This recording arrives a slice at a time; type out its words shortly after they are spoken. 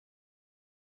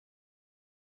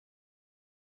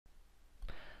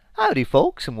Howdy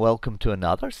folks, and welcome to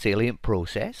another Salient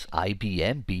Process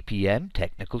IBM BPM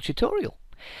technical tutorial.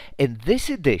 In this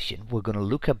edition we're going to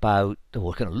look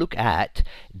at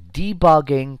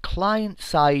debugging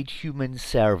client-side human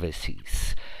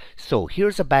services. So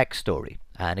here's a backstory,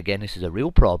 and again this is a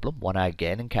real problem, one I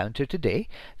again encountered today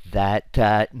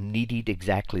that needed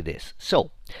exactly this.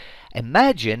 So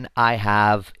imagine I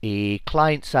have a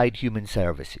client-side human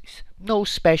services. No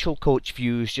special coach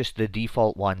views, just the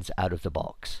default ones out of the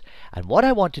box. And what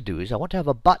I want to do is I want to have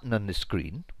a button on the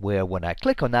screen where when I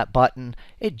click on that button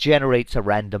it generates a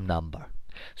random number.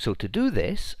 So to do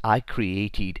this I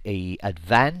created a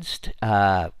advanced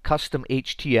custom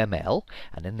HTML,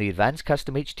 and in the advanced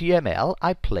custom HTML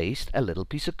I placed a little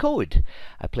piece of code.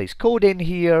 I placed code in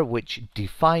here which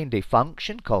defined a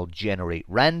function called generate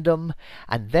random,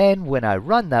 and then when I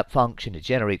run that function it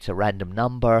generates a random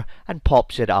number and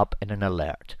pops it up in an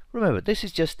alert. Remember, this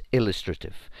is just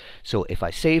illustrative. So if I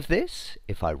save this,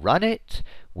 if I run it,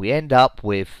 we end up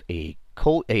with a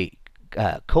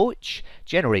coach,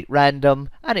 generate random,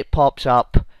 and it pops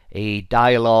up a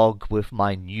dialog with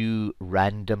my new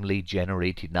randomly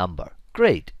generated number.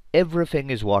 Great, everything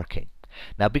is working.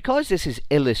 Now because this is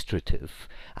illustrative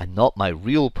and not my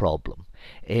real problem,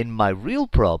 in my real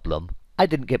problem I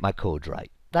didn't get my code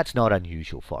right. That's not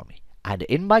unusual for me. And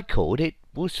in my code it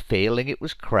was failing, it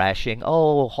was crashing,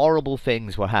 horrible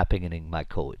things were happening in my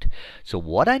code. So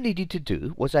what I needed to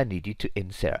do was I needed to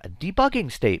insert a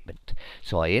debugging statement.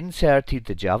 So I inserted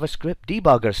the JavaScript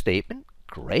debugger statement.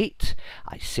 Great.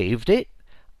 I saved it.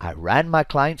 I ran my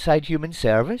client-side human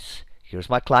service. Here's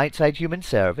my client-side human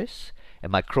service.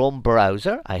 In my Chrome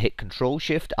browser I hit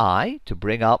Ctrl-Shift-I to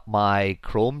bring up my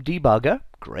Chrome debugger.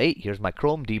 Great, here's my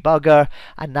Chrome debugger,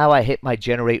 and now I hit my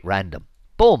generate random.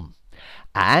 Boom.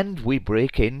 And we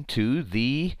break into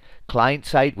the client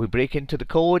side, we break into the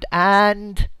code,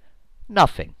 and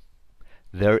nothing.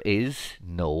 There is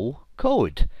no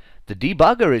code. The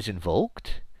debugger is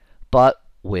invoked, but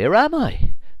where am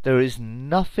I? There is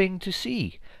nothing to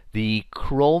see. The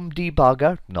Chrome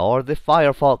debugger, nor the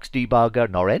Firefox debugger,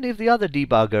 nor any of the other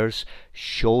debuggers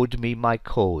showed me my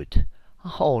code.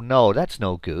 Oh no, that's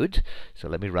no good. So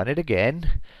let me run it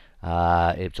again.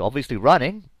 It's obviously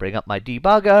running. Bring up my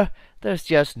debugger. There's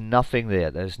just nothing there.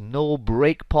 There's no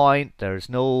breakpoint. There's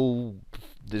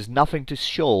nothing to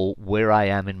show where I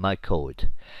am in my code.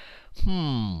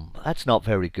 That's not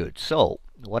very good. So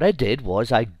what I did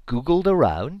was I googled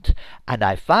around and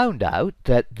I found out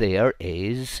that there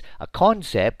is a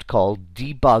concept called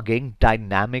debugging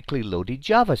dynamically loaded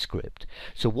JavaScript.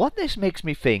 So what this makes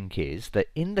me think is that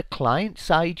in the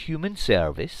client-side human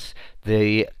service,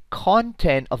 the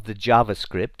content of the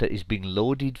JavaScript that is being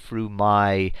loaded through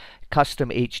my custom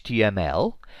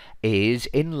HTML is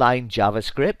inline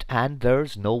JavaScript, and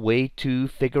there's no way to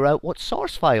figure out what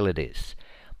source file it is.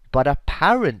 But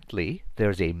apparently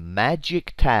there's a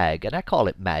magic tag, and I call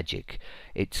it magic.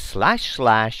 It's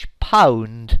 /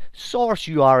 pound source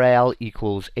URL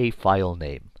equals a file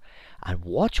name. And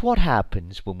watch what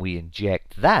happens when we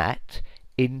inject that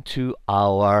into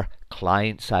our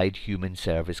client-side human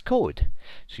service code.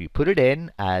 So you put it in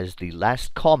as the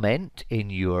last comment in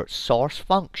your source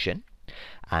function,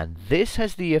 and this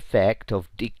has the effect of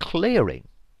declaring,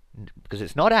 because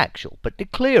it's not actual, but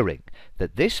declaring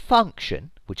that this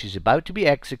function, which is about to be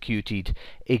executed,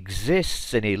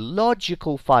 exists in a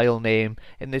logical file name,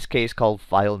 in this case called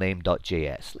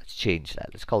filename.js. Let's change that.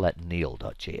 Let's call that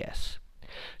nail.js.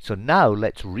 So now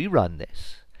let's rerun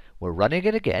this. We're running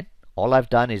it again. All I've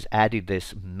done is added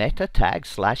this meta tag,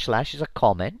 / as a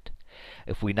comment.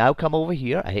 If we now come over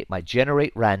here, I hit my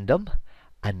generate random,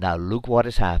 and now look what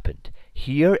has happened.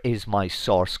 Here is my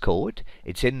source code.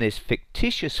 It's in this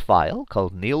fictitious file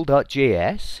called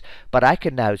nail.js, but I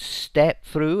can now step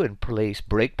through and place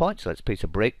breakpoints. So let's place a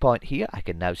breakpoint here. I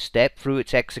can now step through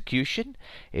its execution.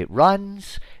 It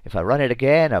runs. If I run it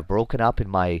again, I've broken up in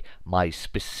my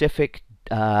specific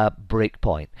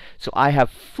breakpoint. So I have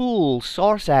full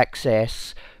source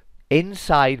access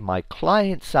inside my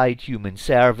client-side human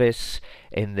service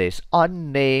in this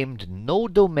unnamed, no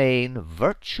domain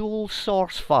virtual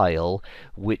source file,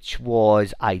 which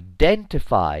was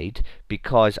identified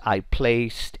because I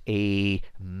placed a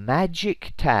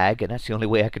magic tag, and that's the only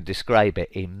way I can describe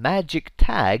it, a magic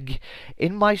tag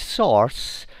in my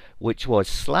source which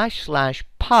was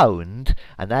 / pound,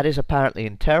 and that is apparently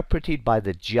interpreted by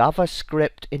the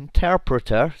JavaScript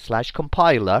interpreter /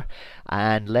 compiler,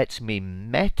 and lets me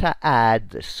meta add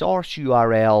the source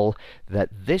URL that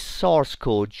this source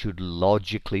code should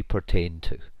logically pertain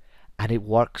to. and it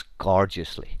works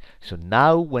gorgeously. So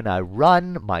now when I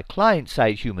run my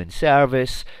client-side human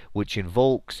service, which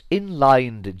invokes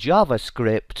inlined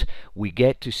JavaScript, we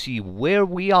get to see where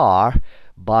we are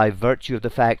by virtue of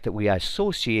the fact that we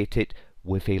associate it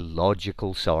with a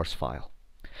logical source file.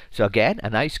 So again, a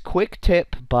nice quick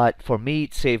tip, but for me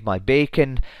it saved my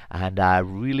bacon, and I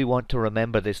really want to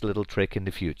remember this little trick in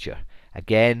the future.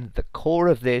 Again, the core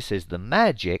of this is the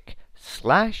magic //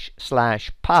 source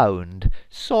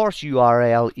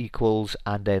URL equals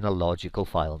and then a logical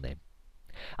file name.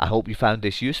 I hope you found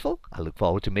this useful. I look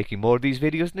forward to making more of these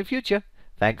videos in the future.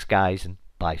 Thanks guys, and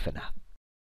bye for now.